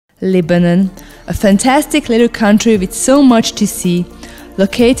Lebanon, a fantastic little country with so much to see.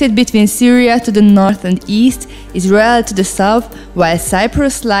 Located between Syria to the north and east, Israel to the south, while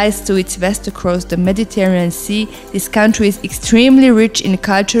Cyprus lies to its west across the Mediterranean Sea, this country is extremely rich in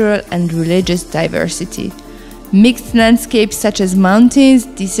cultural and religious diversity. Mixed landscapes such as mountains,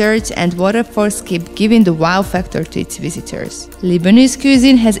 deserts, and waterfalls keep giving the wow factor to its visitors. Lebanese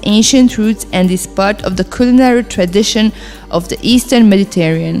cuisine has ancient roots and is part of the culinary tradition of the Eastern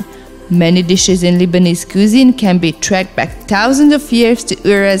Mediterranean. Many dishes in Lebanese cuisine can be tracked back thousands of years to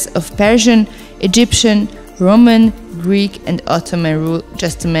eras of Persian, Egyptian, Roman, Greek, and Ottoman rule,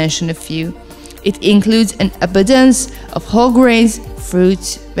 just to mention a few. It includes an abundance of whole grains,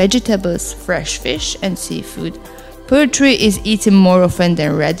 fruits, vegetables, fresh fish, and seafood. Poultry is eaten more often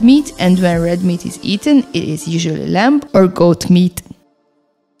than red meat, and when red meat is eaten, it is usually lamb or goat meat.